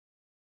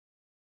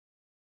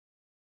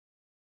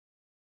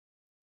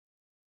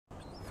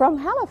From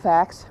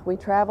Halifax, we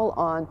travel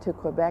on to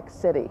Quebec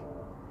City.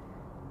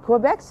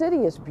 Quebec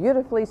City is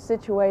beautifully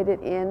situated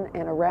in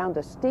and around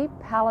a steep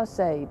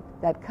palisade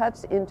that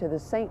cuts into the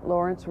St.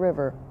 Lawrence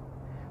River,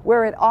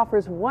 where it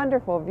offers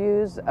wonderful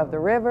views of the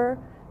river,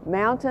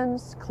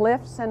 mountains,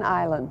 cliffs, and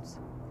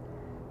islands.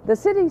 The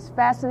city's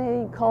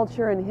fascinating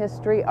culture and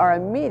history are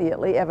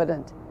immediately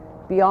evident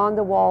beyond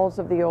the walls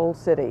of the old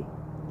city.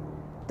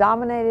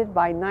 Dominated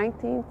by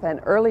 19th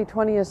and early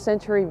 20th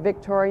century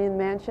Victorian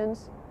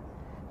mansions,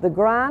 the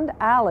Grande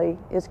Allée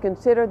is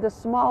considered the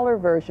smaller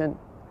version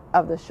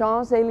of the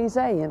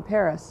Champs-Élysées in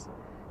Paris,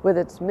 with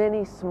its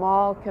many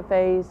small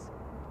cafes,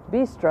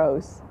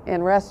 bistros,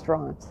 and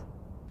restaurants.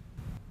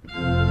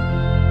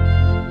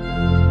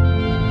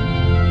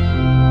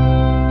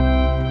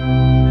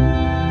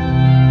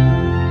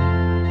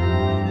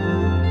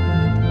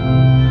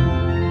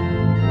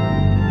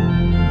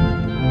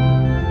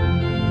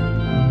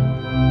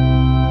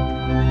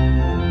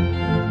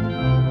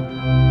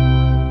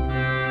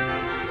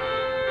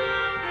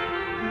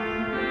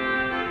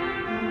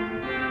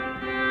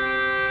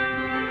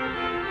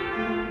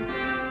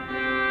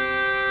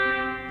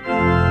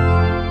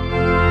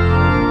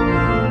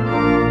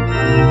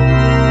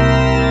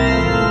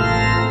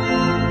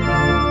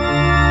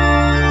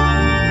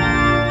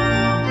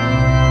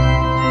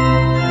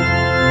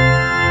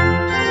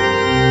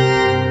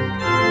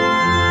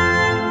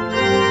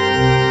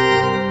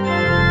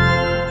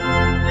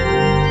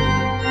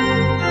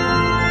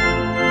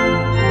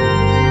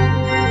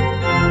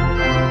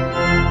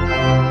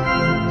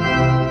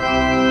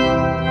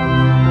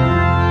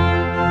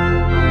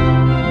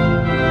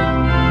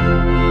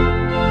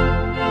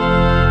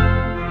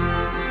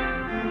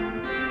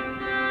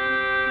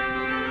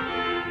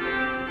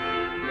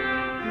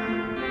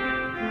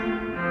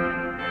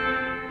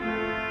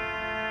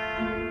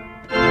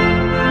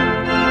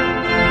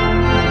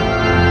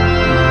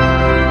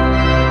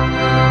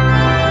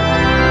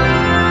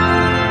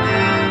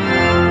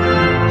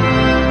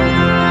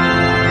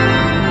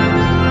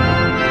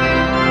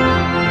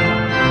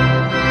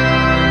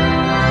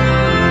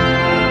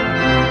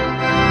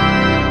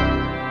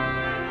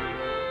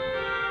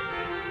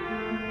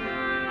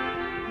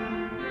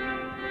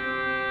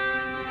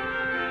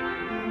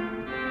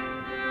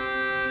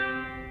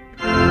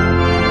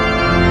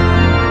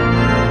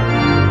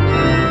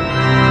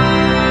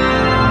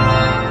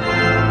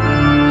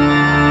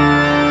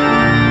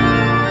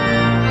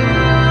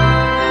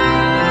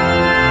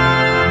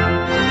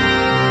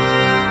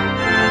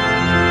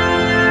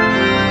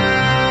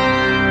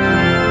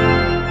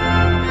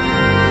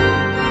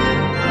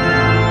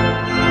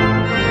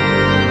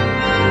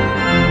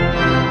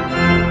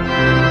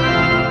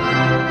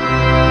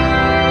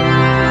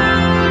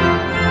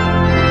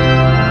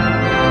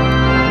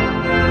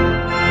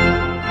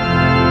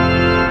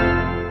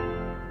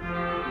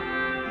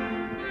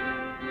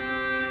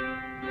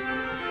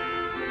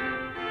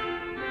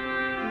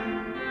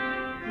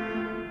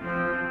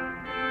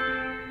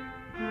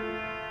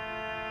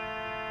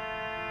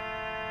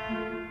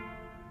 Thank you.